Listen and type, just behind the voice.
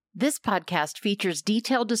This podcast features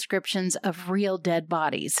detailed descriptions of real dead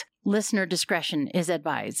bodies. Listener discretion is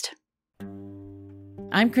advised.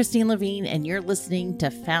 I'm Christine Levine, and you're listening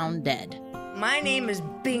to Found Dead. My name is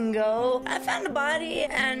Bingo. I found a body,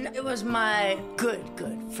 and it was my good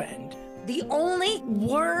friend. The only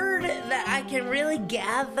word that I can really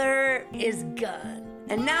gather is gun.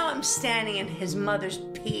 And now I'm standing in his mother's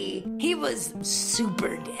pee. He was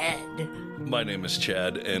super dead. My name is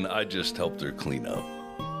Chad, and I just helped her clean up.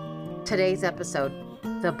 Today's episode,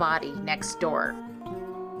 The Body Next Door.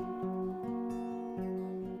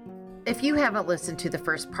 If you haven't listened to the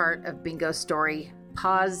first part of Bingo's story,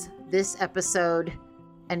 pause this episode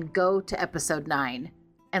and go to episode 9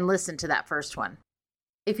 and listen to that first one.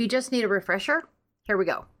 If you just need a refresher, here we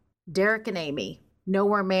go. Derek and Amy,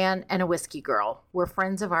 nowhere man and a whiskey girl, were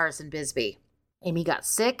friends of ours in Bisbee. Amy got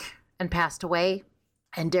sick and passed away,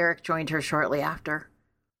 and Derek joined her shortly after.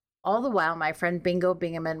 All the while, my friend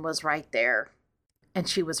Bingaman was right there. And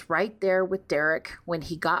she was right there with Derek when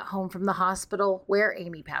he got home from the hospital where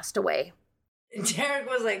Amy passed away. Derek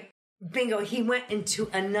was like, Bingo, he went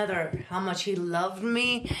into another how much he loved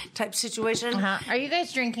me type situation. Are you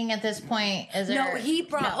guys drinking at this point? No, he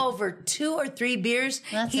brought over 2 or 3 beers.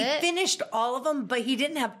 That's he it? finished all of them, but he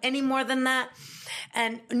didn't have any more than that.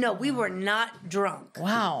 And no, we were not drunk.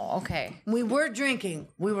 Wow, okay. We were drinking.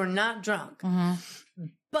 We were not drunk. Mm-hmm.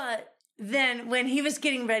 But then when he was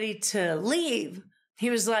getting ready to leave, he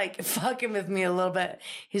was like fucking with me a little bit.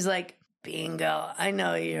 He's like, Bingo, I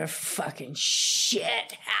know you're a fucking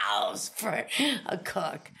shit house for a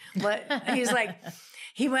cook. But he's like,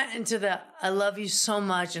 he went into the, I love you so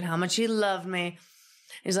much and how much he loved me.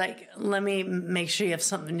 He's like, let me make sure you have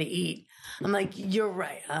something to eat. I'm like, you're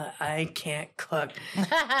right. I can't cook. Okay.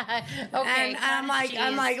 And I'm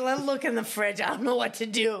like, let's look in the fridge. I don't know what to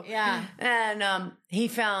do. Yeah. And he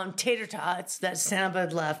found tater tots that Santa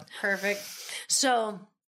had left. Perfect. So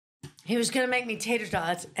he was going to make me tater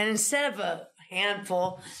tots. And instead of a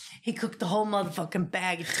handful, he cooked the whole motherfucking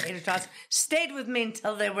bag of tater tots, stayed with me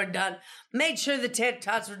until they were done, made sure the tater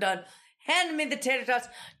tots were done, handed me the tater tots,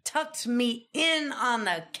 tucked me in on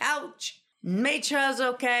the couch, made sure I was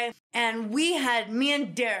okay. And me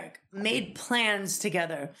and Derek made plans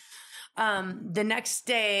together. The next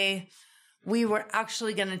day, we were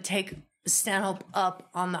actually going to take Stanhope up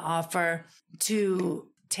on the offer to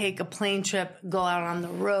take a plane trip, go out on the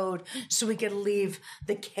road so we could leave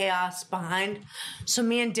the chaos behind. So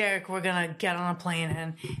me and Derek were going to get on a plane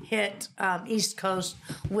and hit East Coast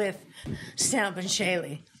with Stanhope and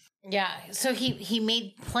Shaylee. Yeah, so he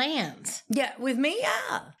made plans. Yeah, with me,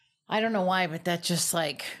 yeah. I don't know why, but that just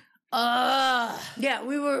like, Yeah,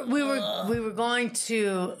 we were going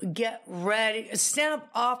to get ready. Stand-up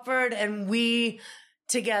offered, and we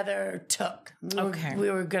together took. We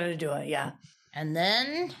were going to do it, yeah. And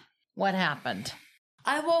then what happened?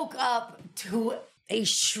 I woke up to a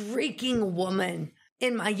shrieking woman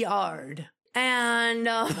in my yard. And,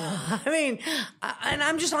 and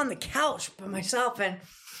I'm just on the couch by myself, and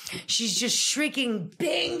she's just shrieking,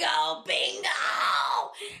 Bingo, Bingo!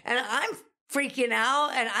 And I'm freaking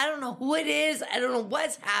out, and I don't know who it is. I don't know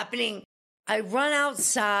what's happening. I run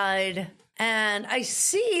outside, and I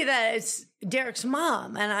see that it's Derek's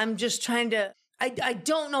mom, and I'm just trying to, I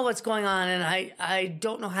don't know what's going on, and I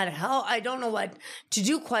don't know how to help. I don't know what to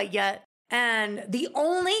do quite yet. And the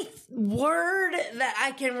only word that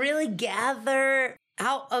I can really gather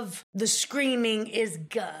out of the screaming is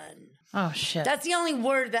gun. Oh, shit. That's the only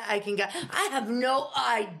word that I can get. I have no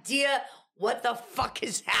idea what the fuck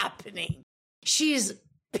is happening. She's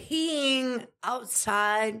peeing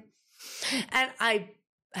outside, and I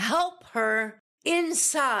help her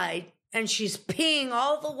inside, and she's peeing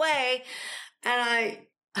all the way, and I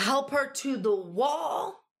help her to the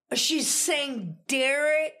wall. She's saying,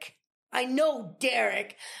 Derek. I know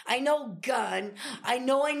Derek. I know gun. I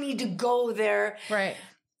know I need to go there. Right.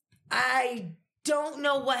 I don't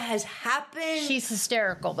know what has happened. She's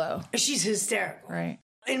hysterical, though. She's hysterical. Right.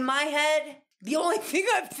 In my head, the only thing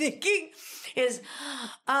I'm thinking is,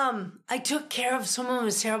 I took care of someone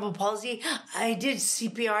with cerebral palsy. I did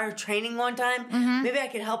CPR training one time. Mm-hmm. Maybe I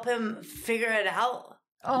could help him figure it out.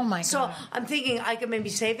 Oh, my God. So I'm thinking I could maybe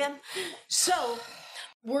save him. So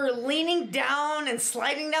we're leaning down and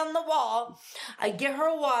sliding down the wall. I get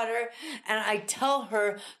her water, and I tell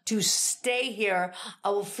her to stay here.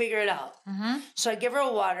 I will figure it out. Mm-hmm. So I give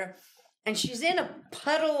her water, and she's in a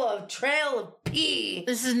trail of pee.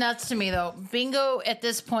 This is nuts to me, though. Bingo, at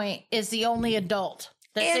this point, is the only adult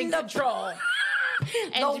that's in control.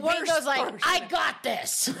 And Bingo's like, I got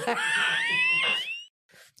this.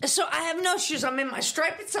 So I have no shoes. I'm in my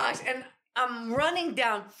striped socks, and I'm running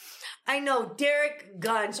down. I know Derek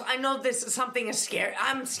Gunn, so I know this is something is scary.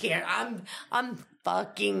 I'm scared. I'm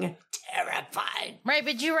fucking terrified. Right,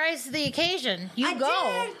 but you rise to the occasion. You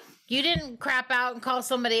go. Did. You didn't crap out and call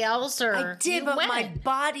somebody else, or I did, but my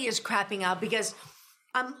body is crapping out because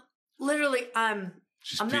I'm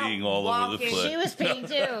She's I'm peeing not all over the walking. place. she was peeing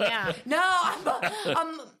too. Yeah. No,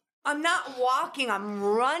 I'm not walking. I'm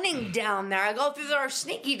running down there. I go through our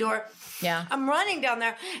sneaky door. Yeah. I'm running down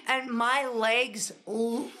there, and my legs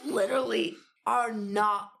literally are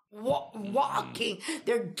not walking.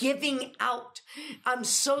 They're giving out. I'm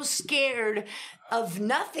so scared of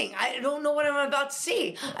nothing. I don't know what I'm about to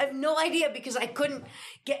see. I have no idea because I couldn't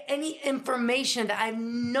get any information. That I have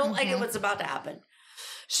no idea what's about to happen.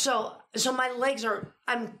 So my legs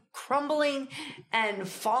I'm crumbling and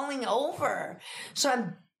falling over. So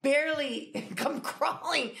I'm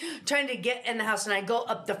crawling, trying to get in the house, and I go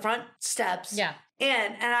up the front steps. Yeah.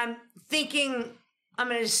 And I'm thinking I'm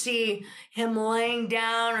going to see him laying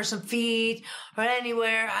down or some feet or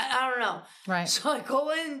anywhere. I don't know. Right. So I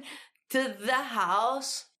go into the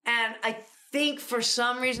house, and I think for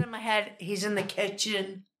some reason in my head, he's in the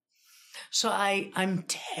kitchen. So I'm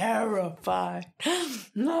terrified.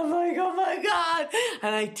 And I'm like, oh my God.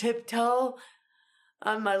 And I tiptoe.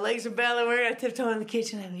 My legs are barely working. I tiptoe in the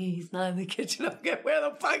kitchen, and he's not in the kitchen. I'm like, where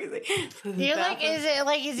the fuck is he? You're like,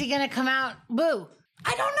 is he going to come out? Boo.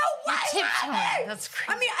 I don't know why. Tiptoeing. That's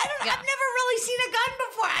crazy. I mean, I don't know. Yeah. I've never really seen a gun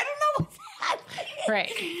before. I don't know what's happening.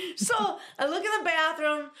 Right. So I look in the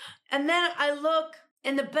bathroom, and then I look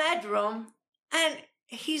in the bedroom, and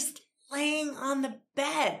he's laying on the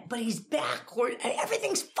bed, but he's backward.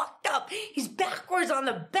 Everything's fucked up. He's backwards on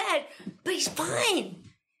the bed, but he's fine.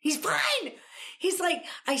 He's fine. He's like,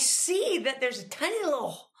 I see that there's a tiny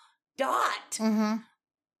little dot on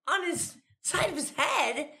his side of his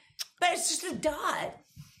head, but it's just a dot.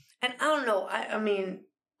 And I don't know. I mean,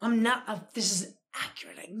 I'm not, this is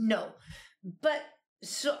accurate. I know. But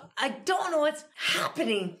so I don't know what's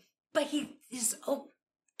happening, but he is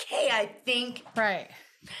okay, I think. Right.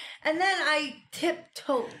 And then I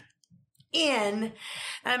tiptoe in, and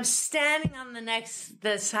I'm standing on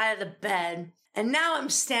the side of the bed, and now I'm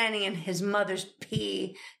standing in his mother's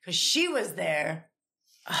pee because she was there.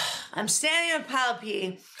 I'm standing on a pile of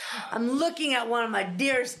pee. I'm looking at one of my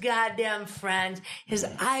dearest goddamn friends. His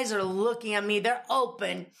eyes are looking at me. They're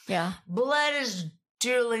open. Yeah. Blood is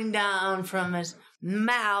drooling down from his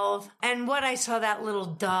mouth. And what I saw, that little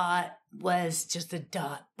dot, was just a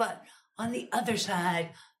dot. But on the other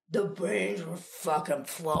side, the brains were fucking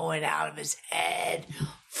flowing out of his head.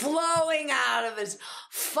 Flowing out of his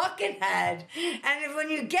fucking head. And when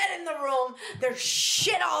you get in the room, there's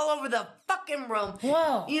shit all over the fucking room.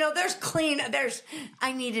 Whoa. You know,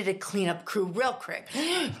 I needed a cleanup crew real quick.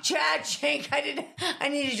 Chad, Shank, I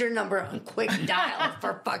needed your number on quick dial,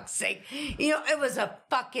 for fuck's sake. You know, it was a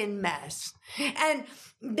fucking mess. And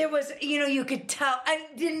there was, you know, you could tell, I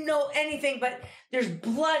didn't know anything, but there's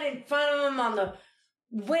blood in front of him on the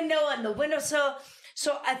window and the windowsill.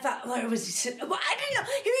 So I thought, where was he sitting? Well, I didn't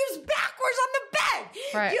know. He was backwards on the bed.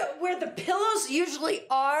 Right. You know, where the pillows usually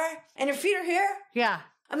are, and your feet are here. Yeah.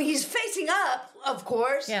 I mean, he's facing up, of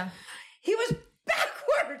course. Yeah. He was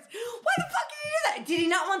backwards. Why the fuck did he do that? Did he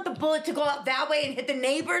not want the bullet to go out that way and hit the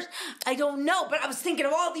neighbors? I don't know, but I was thinking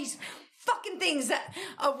of all these fucking things that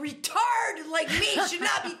a retard like me should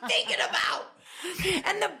not be thinking about.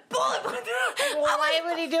 And the bullet went through. Why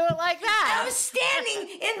would he do it like that? I was standing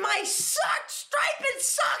in my striped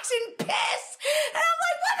socks in piss. And I'm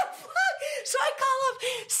like, what the fuck? So I call up,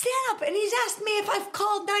 stand up, and he's asked me if I've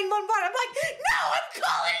called 911. I'm like, no, I'm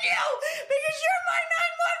calling you because you're my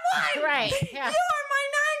 911. Right, yeah. You are my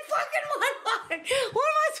 9 fucking 11. What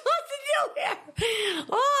am I supposed to do here?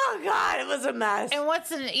 Oh, God, it was a mess. And what's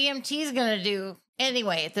an EMT's going to do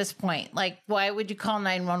anyway at this point? Like, why would you call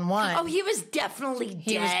 911? Oh, he was definitely dead.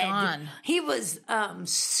 He was gone. He was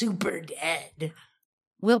super dead.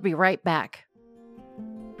 We'll be right back.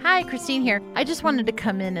 Hi, Christine here. I just wanted to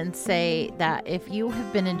come in and say that if you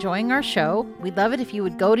have been enjoying our show, we'd love it if you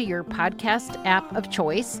would go to your podcast app of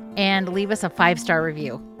choice and leave us a 5-star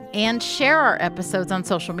review. And share our episodes on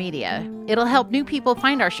social media. It'll help new people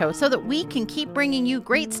find our show so that we can keep bringing you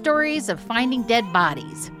great stories of finding dead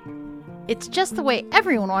bodies. It's just the way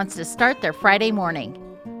everyone wants to start their Friday morning.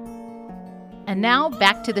 And now,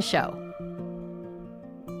 back to the show.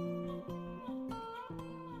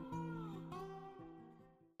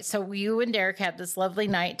 So you and Derek had this lovely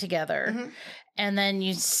night together, and then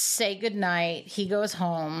you say goodnight. He goes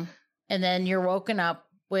home, and then you're woken up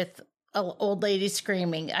with an old lady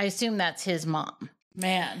screaming. I assume that's his mom.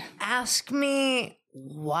 Man. Ask me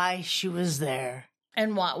why she was there.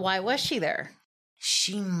 And why was she there?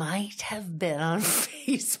 she might have been on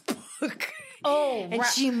Facebook. Oh, And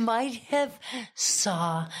she might have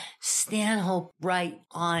saw Stanhope write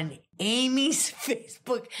on Amy's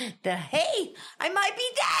Facebook that, hey, I might be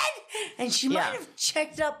dead. And she might have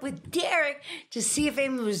checked up with Derek to see if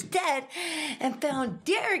Amy was dead and found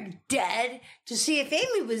Derek dead to see if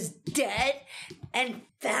Amy was dead and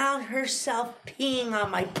found herself peeing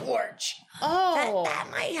on my porch. Oh.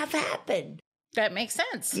 That might have happened. That makes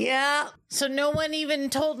sense. Yeah. So no one even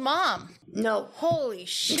told Mom? No. Holy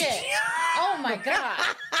shit. Oh, my God.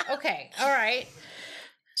 Okay. All right.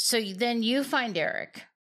 So then you find Derek.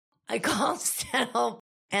 I called Stanhope,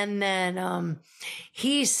 and then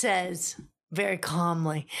he says very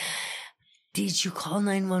calmly, did you call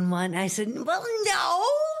 911? I said, well, no.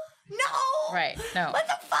 Right, no. What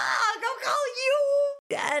the fuck? I'll call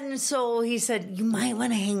you. And so he said, you might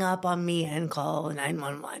want to hang up on me and call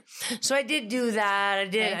 911. So I did do that. I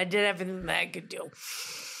did everything that I could do.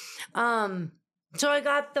 So I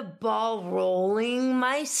got the ball rolling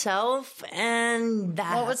myself, and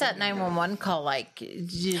that. What was that 911 call like?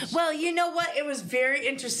 Well, you know what? It was very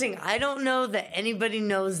interesting. I don't know that anybody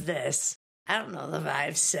knows this. I don't know if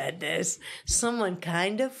I've said this. Someone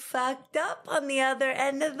kind of fucked up on the other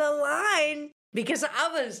end of the line because I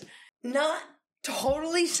was not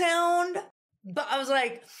totally sound, but I was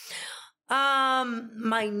like,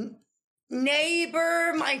 my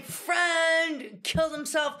neighbor, my friend killed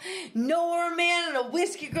himself. Know her man and a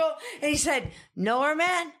whiskey girl. And he said, know her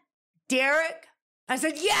man? Derek? I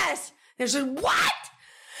said, yes. They said, what?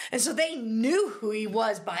 And so they knew who he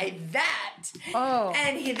was by that. Oh.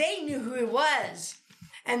 And they knew who he was.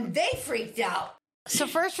 And they freaked out. So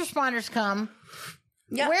first responders come.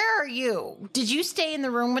 Yep. Where are you? Did you stay in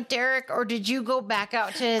the room with Derek, or did you go back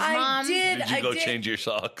out to his mom? Did you go change your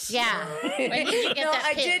socks? Yeah. When did you get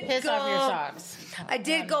that piss off your socks? I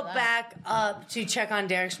did go back up to check on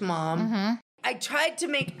Derek's mom. Mm-hmm. I tried to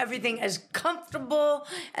make everything as comfortable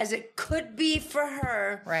as it could be for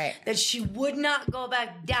her. Right. That she would not go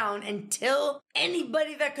back down until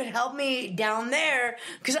anybody that could help me down there,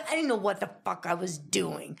 because I didn't know what the fuck I was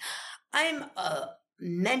doing. I'm a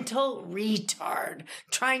mental retard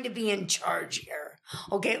trying to be in charge here.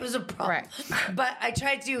 Okay, it was a problem. Right. But I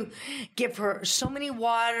tried to give her so many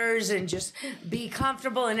waters and just be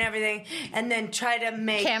comfortable and everything, and then try to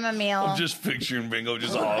make chamomile. I'm just picturing Bingo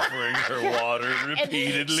just offering her water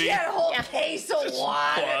repeatedly. She had a whole case of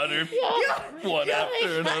water. One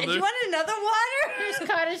after another. Do you want another water? There's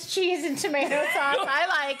cottage cheese and tomato sauce. I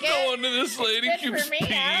like it. No wonder this lady Good keeps for me.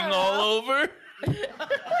 peeing all over.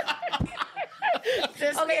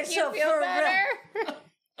 Does Okay, make you so feel for better?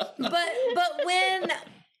 But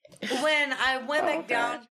when I went back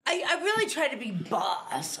down, I really tried to be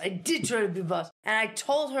boss. I did try to be boss. And I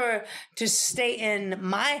told her to stay in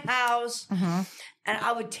my house and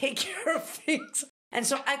I would take care of things. And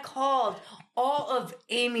so I called all of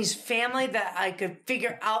Amy's family that I could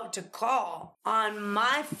figure out to call on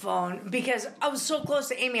my phone because I was so close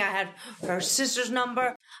to Amy. I had her sister's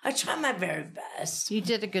number. I tried my very best. You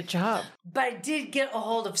did a good job. But I did get a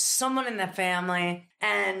hold of someone in the family,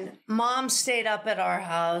 and Mom stayed up at our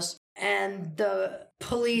house, and the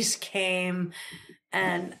police came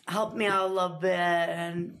and helped me out a little bit,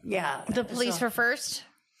 and yeah. The police were first?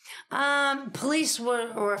 Police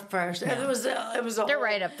were first. Yeah. It was a They're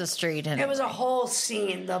right up the street. It was a whole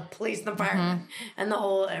scene, the police, the firemen, and the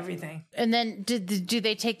whole everything. And then do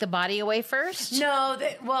they take the body away first? No,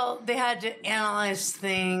 they had to analyze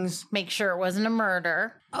things. Make sure it wasn't a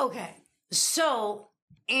murder. Okay. So,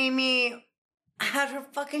 Amy had her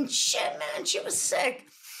fucking shit, man. She was sick.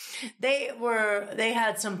 They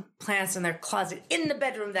had some plants in their closet in the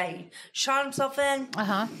bedroom that he shot himself in.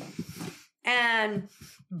 Uh-huh. And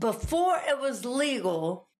before it was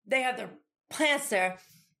legal, they had their plants there.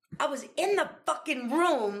 I was in the fucking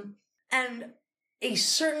room, and a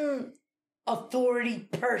certain authority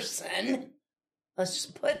person, let's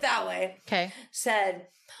just put it that way, said,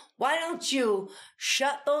 why don't you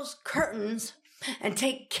shut those curtains and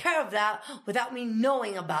take care of that without me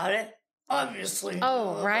knowing about it? Obviously.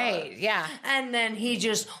 Oh, right. Yeah. And then he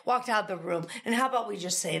just walked out the room. And how about we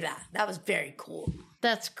just say that? That was very cool.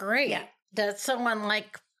 That's great. Yeah. That's someone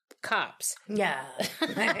like cops. Yeah.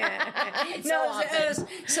 It was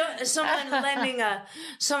someone lending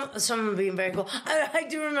someone being very cool. I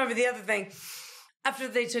do remember the other thing. After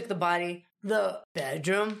they took the body, the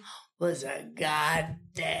bedroom was a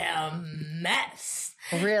goddamn mess.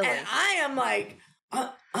 Really? And I am like,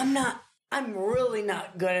 I'm not I'm really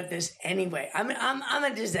not good at this anyway. I mean, I'm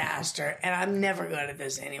a disaster, and I'm never good at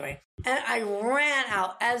this anyway. And I ran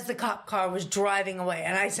out as the cop car was driving away,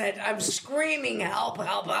 and I said, I'm screaming, help,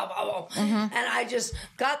 help, help, help. And I just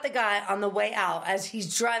got the guy on the way out as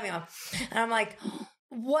he's driving off. And I'm like,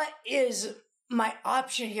 what is my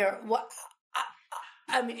option here? What?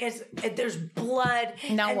 I mean, there's blood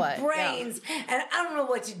and brains, and I don't know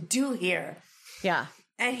what to do here. Yeah.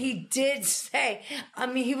 And he did say, I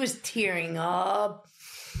mean, he was tearing up.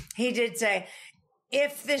 He did say,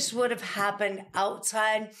 if this would have happened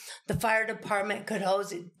outside, the fire department could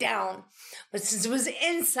hose it down. But since it was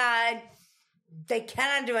inside, they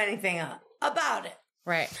cannot do anything about it.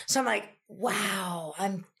 Right. So I'm like, wow,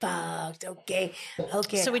 I'm fucked. Okay.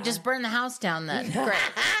 So we just burned the house down then. Great.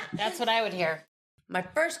 That's what I would hear. My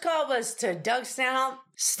first call was to Doug Stanhope.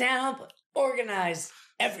 Stanhope organized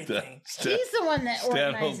everything. He's the one that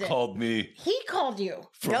organized Stanhope it. called me. He called you.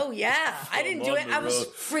 Oh, yeah. I didn't do it. I was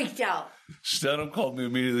freaked out. Stanhope called me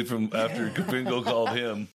immediately from after Bingo called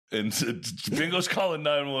him and said, Bingo's calling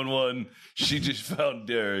 911. She just found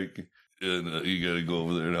Derek. And you got to go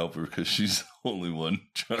over there and help her because she's the only one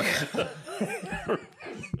trying to...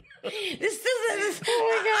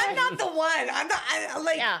 I'm not the one. I'm not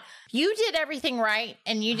like. Yeah. You did everything right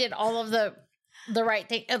and you did all of the right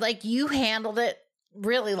thing. Like you handled it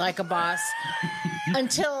really like a boss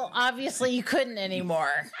until obviously you couldn't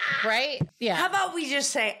anymore. Right? Yeah. How about we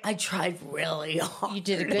just say I tried really hard? You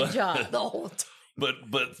did a good job the whole time. But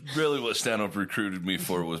really what Stanhope recruited me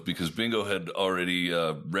for was because Bingo had already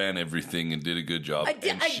ran everything and did a good job.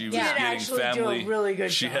 She was getting do a really good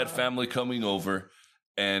job. She had family coming over.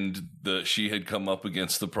 And she had come up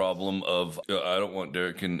against the problem of, I don't want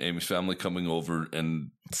Derek and Amy's family coming over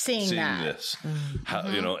and seeing this. Mm-hmm. How,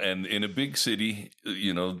 and in a big city,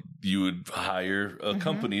 you would hire a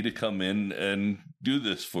company to come in and do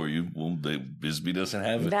this for you. Well, Bisbee doesn't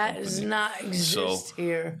have it. That does not exist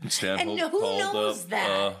here. Stanhope and who called knows up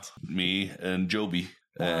that? Me and Joby.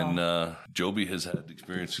 Wow. And Joby has had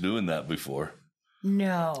experience doing that before.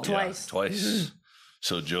 No. Twice. Yeah, twice.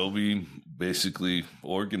 So Joby basically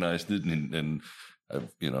organized it and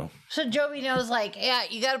So Joby knows, like, yeah,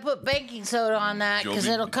 you got to put baking soda on that because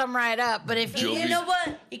it'll come right up. But if you know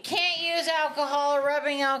what? You can't use alcohol or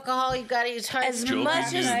rubbing alcohol. You got to use hard. As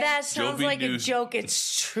much as that sounds like a joke,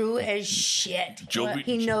 it's true as shit.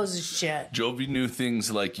 He knows his shit. Joby knew things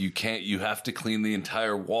like you have to clean the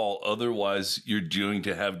entire wall. Otherwise, you're going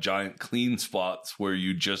to have giant clean spots where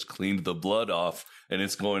you just cleaned the blood off. And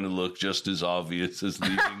it's going to look just as obvious as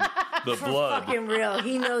leaving the blood. Fucking real.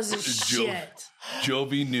 He knows his shit.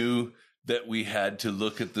 Joby knew that we had to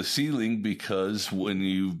look at the ceiling because when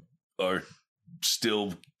you are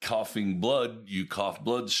still coughing blood, you cough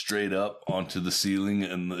blood straight up onto the ceiling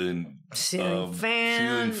and then ceiling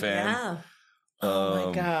fan. Yeah. Oh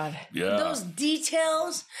my God. Yeah. Those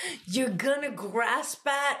details, you're going to grasp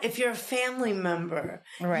at if you're a family member.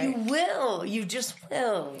 Right. You will. You just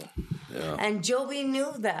will. Yeah. And Joby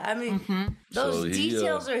knew that. I mean, those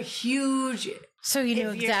details are huge. So he knew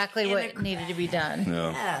exactly what needed to be done.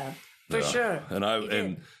 Yeah, for sure.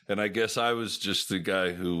 And I guess I was just the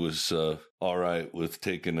guy who was all right with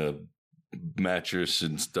taking a mattress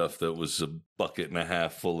and stuff that was a bucket and a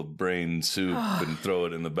half full of brain soup and throw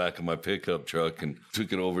it in the back of my pickup truck and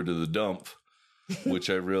took it over to the dump. Which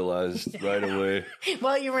I realized right away.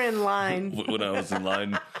 While you were in line. When I was in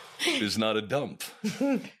line, is not a dump.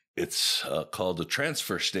 It's called a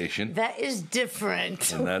transfer station. That is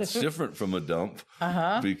different. And that's different from a dump.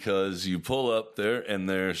 Because you pull up there and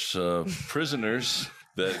there's prisoners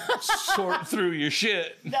that sort through your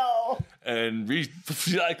shit. No. And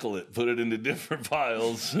recycle it, put it into different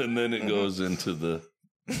piles, and then it goes into the,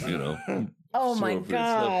 Oh my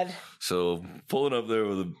God. Stuff. So pulling up there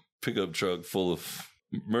with a pickup truck full of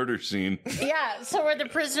murder scene. Yeah, so were the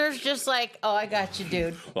prisoners just like, oh, I got you,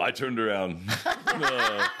 dude? Well, I turned around.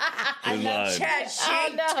 And then Chad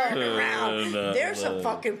Shank turned around. There's a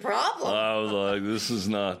fucking problem. I was like, this is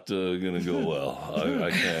not going to go well.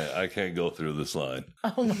 I can't go through this line.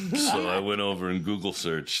 Oh my God. So I went over and Google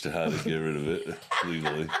searched how to get rid of it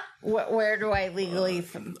legally. Where do I legally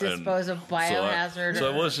dispose of biohazard?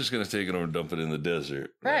 So I was just going to take it over and dump it in the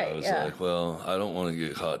desert. Right. I was like, well, I don't want to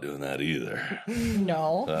get caught doing that either.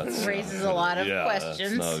 No. That raises a lot of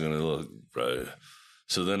questions. That's not going to look right.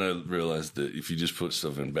 So then I realized that if you just put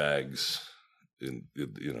stuff in bags,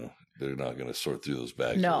 they're not going to sort through those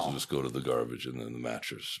bags. No. They'll just go to the garbage and then the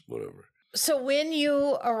mattress, whatever. So when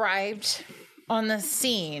you arrived on the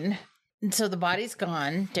scene, so the body's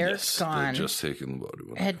gone, Derek's gone. Had just taken the body.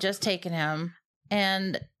 Had just taken him.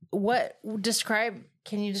 And describe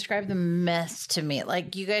can you describe the mess to me?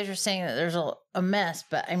 Like, you guys are saying that there's a mess,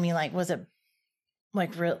 but I mean, like, was it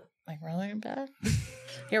really bad?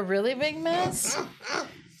 A really big mess?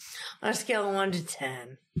 On a scale of 1 to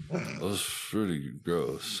 10. It was pretty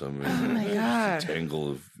gross. I mean, Oh my God. a tangle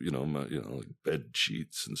of, like bed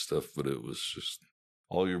sheets and stuff, but it was just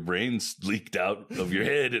all your brains leaked out of your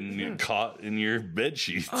head and you're caught in your bed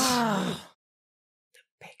sheets. The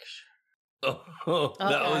picture. Oh,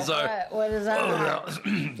 that was our. What is that?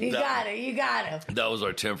 You got it. That was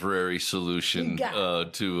our temporary solution for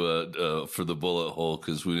the bullet hole,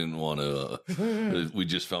 because we didn't want to. We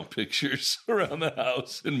just found pictures around the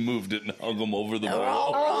house and moved it and hung them over the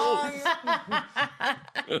wall. Wrong.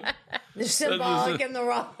 They're symbolic in the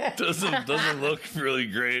wrong. Doesn't look really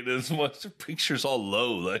great. As much pictures all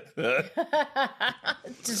low like that.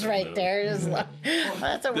 Just right there. Just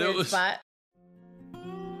that's a weird spot.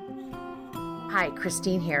 Hi,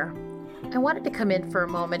 Christine here. I wanted to come in for a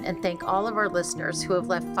moment and thank all of our listeners who have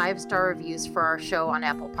left 5-star reviews for our show on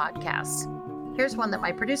Apple Podcasts. Here's one that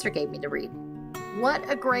my producer gave me to read. What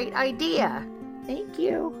a great idea! Thank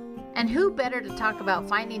you. And who better to talk about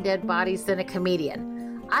finding dead bodies than a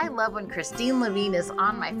comedian? I love when Christine Levine is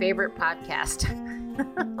on my favorite podcast.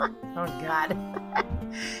 Oh, God.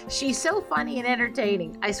 She's so funny and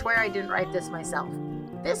entertaining. I swear I didn't write this myself.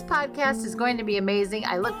 This podcast is going to be amazing.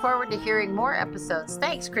 I look forward to hearing more episodes.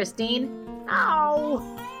 Thanks, Christine.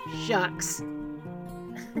 Oh, shucks.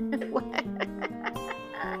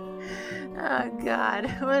 Oh, God.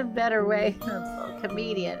 What better way? A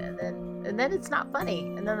comedian. And then it's not funny.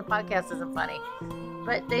 And then the podcast isn't funny.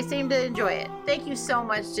 But they seem to enjoy it. Thank you so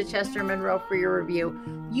much to Chester Monroe for your review.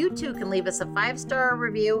 You too can leave us a 5-star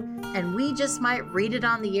review, and we just might read it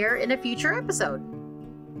on the air in a future episode.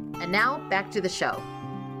 And now, back to the show.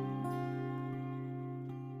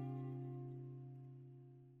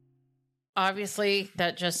 Obviously,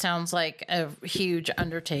 that just sounds like a huge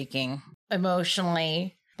undertaking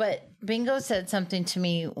emotionally. But Bingo said something to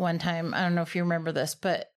me one time. I don't know if you remember this,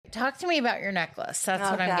 but talk to me about your necklace. That's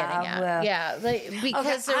what I'm getting at. Well. Yeah,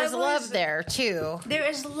 because there's love there, too. There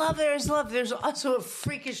is love. There's also a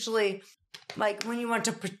freakishly, like, when you want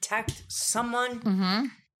to protect someone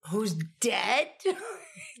who's dead,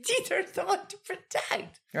 there's no one to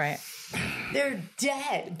protect. Right. They're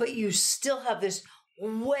dead, but you still have this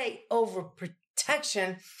way over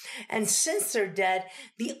protection. And since they're dead,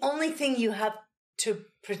 the only thing you have to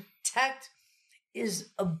protect is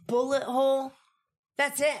a bullet hole.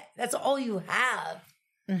 That's it. That's all you have.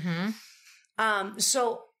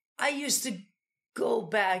 So I used to go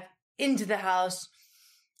back into the house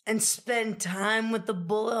and spend time with the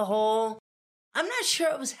bullet hole. I'm not sure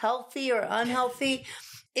it was healthy or unhealthy.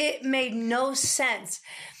 It made no sense.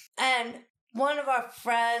 And one of our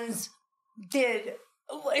friends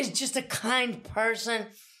is just a kind person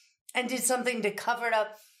and did something to cover it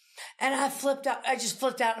up. And I flipped out. I just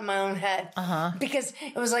flipped out in my own head because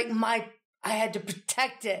it was like I had to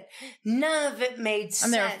protect it. None of it made sense.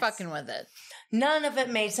 And they were fucking with it. None of it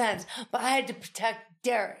made sense. But I had to protect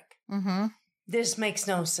Derek. This makes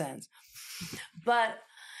no sense. But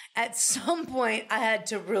at some point, I had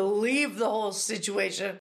to relieve the whole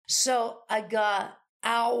situation. So I got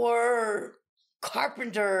our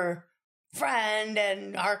carpenter friend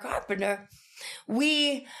and our carpenter.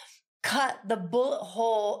 We cut the bullet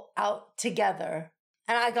hole out together.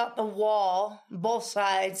 And I got the wall, both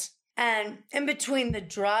sides. And in between the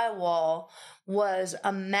drywall was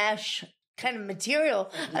a mesh kind of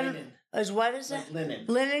material. Like linen. What is it? Linen.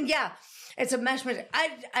 Linen, yeah. It's a mesh material.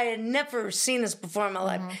 I had never seen this before in my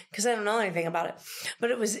life because I don't know anything about it.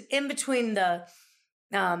 But it was in between the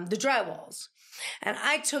drywalls. And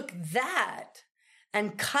I took that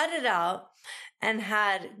and cut it out and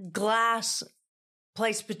had glass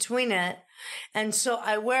placed between it. And so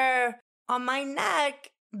I wear on my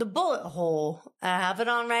neck the bullet hole. I have it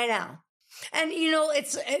on right now. And,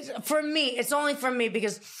 it's for me, it's only for me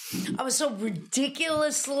because I was so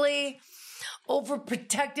ridiculously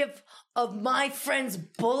overprotective of my friend's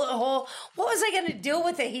bullet hole. What was I going to do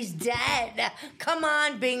with it? He's dead. Come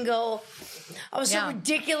on, Bingo. I was so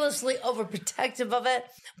ridiculously overprotective of it.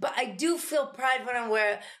 But I do feel pride when I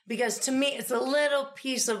wear it because to me, it's a little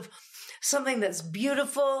piece of something that's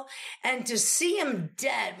beautiful. And to see him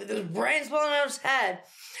dead with his brains blowing out of his head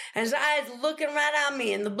and his eyes looking right at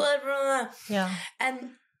me and the blood running out. Yeah.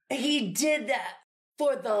 And he did that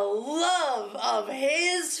for the love of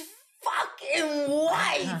his fucking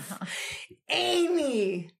wife,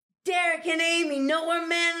 Amy. Derek and Amy, Nowhere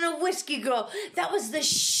Man and a Whiskey Girl. That was the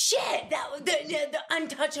shit. That was the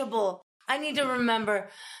untouchable. I need to remember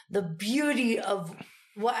the beauty of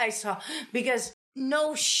what I saw because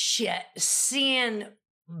no shit, seeing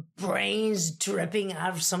brains dripping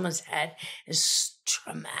out of someone's head is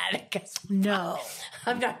traumatic as fuck. No.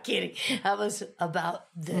 I'm not kidding. That was about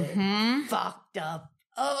the fucked up.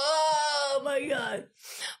 Oh my God.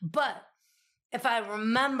 But if I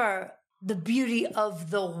remember the beauty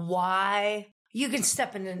of the why, you can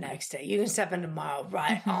step into the next day. You can step in tomorrow.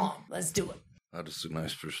 Right on. Let's do it. That is a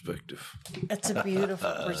nice perspective. It's a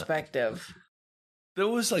beautiful perspective. There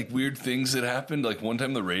was like weird things that happened. Like one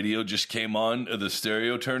time the radio just came on, the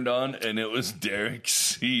stereo turned on, and it was Derek's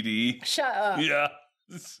CD. Shut up. Yeah.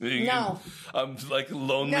 Singing, No. I'm like a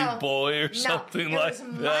lonely boy or something like It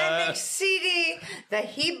was my that. big CD that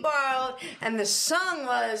he borrowed, and the song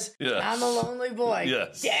was Yes. I'm a Lonely Boy.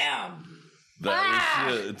 Yes. Damn. That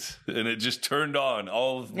was it. And it just turned on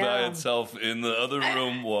all by Yeah. itself in the other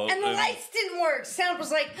room. And the lights didn't work. Sound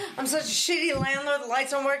was like, I'm such a shitty landlord, the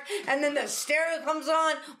lights don't work. And then the stereo comes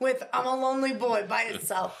on with I'm a Lonely Boy by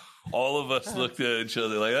itself. All of us looked at each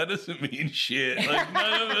other like, that doesn't mean shit. Like,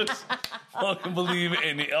 none of us fucking believe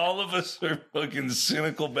any. All of us are fucking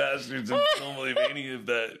cynical bastards and don't believe any of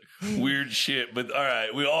that weird shit. But all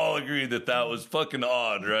right, we all agree that was fucking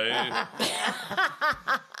odd, right?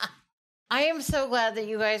 I am so glad that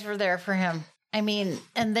you guys were there for him. I mean,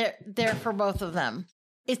 and they're there for both of them.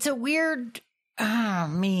 It's a weird,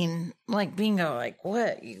 like Bingo, like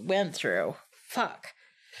what you went through. Fuck.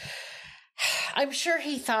 I'm sure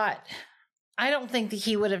he thought, I don't think that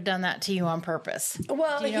he would have done that to you on purpose.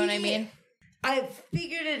 Well, do you know what I mean? I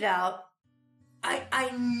figured it out.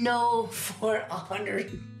 I know for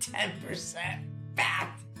 110%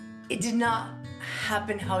 fact it did not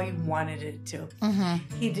happen how he wanted it to.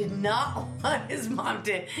 He did not want his mom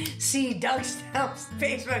to see Doug Snell's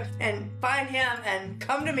Facebook and find him and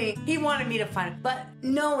come to me. He wanted me to find him. But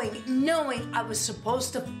knowing I was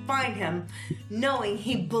supposed to find him, knowing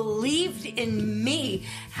he believed in me,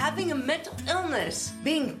 having a mental illness,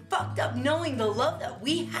 being fucked up, knowing the love that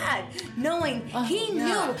we had, knowing he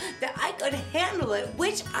knew that I could handle it,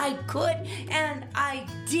 which I could, and I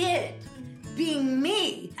did. Being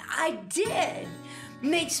me, I did.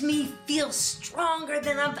 Makes me feel stronger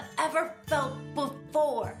than I've ever felt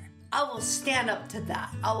before. I will stand up to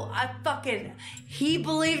that. He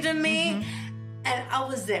believed in me, and I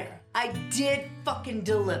was there. I did fucking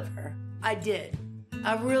deliver. I did.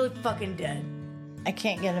 I really fucking did. I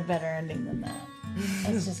can't get a better ending than that.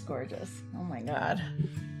 That's just gorgeous. Oh my God.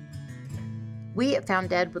 We at Found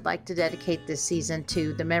Dead would like to dedicate this season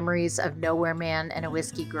to the memories of Nowhere Man and a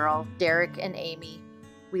Whiskey Girl, Derek and Amy.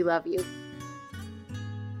 We love you.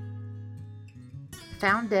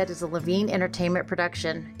 Found Dead is a Levine Entertainment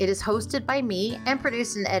production. It is hosted by me and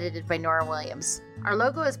produced and edited by Nora Williams. Our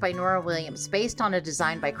logo is by Nora Williams, based on a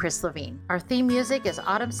design by Chris Levine. Our theme music is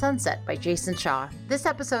Autumn Sunset by Jason Shaw. This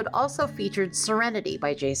episode also featured Serenity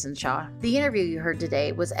by Jason Shaw. The interview you heard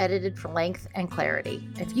today was edited for length and clarity.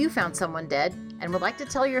 If you found someone dead and would like to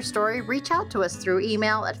tell your story, reach out to us through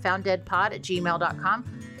email at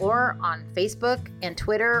founddeadpod@gmail.com or on Facebook and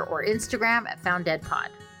Twitter or Instagram at founddeadpod.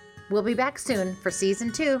 We'll be back soon for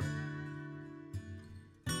season 2.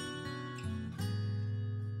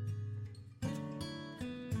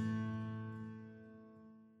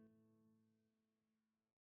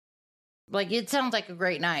 Like, it sounds like a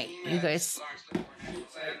great night, you guys.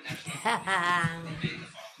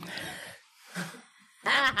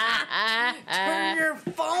 Turn your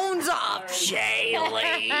phones off,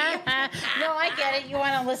 Shaylee. No, I get it. You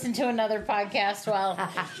want to listen to another podcast? Well,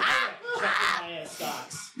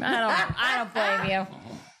 I don't blame you.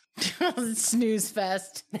 Snooze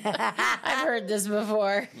fest. I've heard this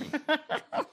before.